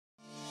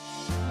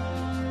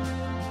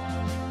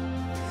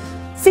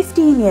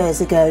15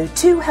 years ago,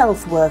 2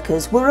 health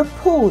workers were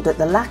appalled at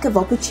the lack of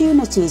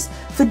opportunities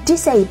for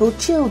disabled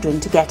children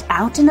to get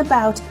out and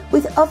about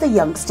with other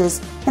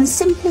youngsters and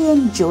simply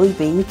enjoy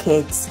being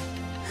kids.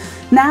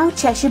 Now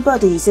Cheshire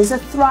Buddies is a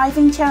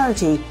thriving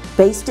charity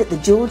based at the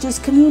George's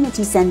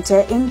Community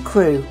Centre in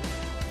Crewe.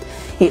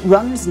 It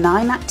runs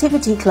 9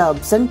 activity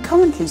clubs and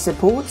currently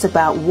supports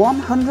about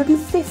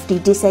 150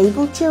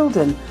 disabled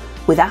children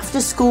with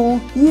after-school,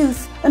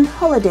 youth and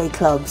holiday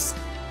clubs.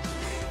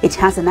 It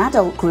has an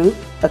adult group,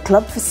 a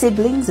club for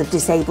siblings of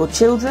disabled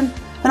children,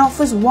 and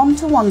offers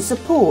one-to-one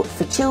support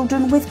for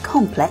children with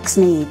complex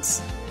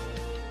needs.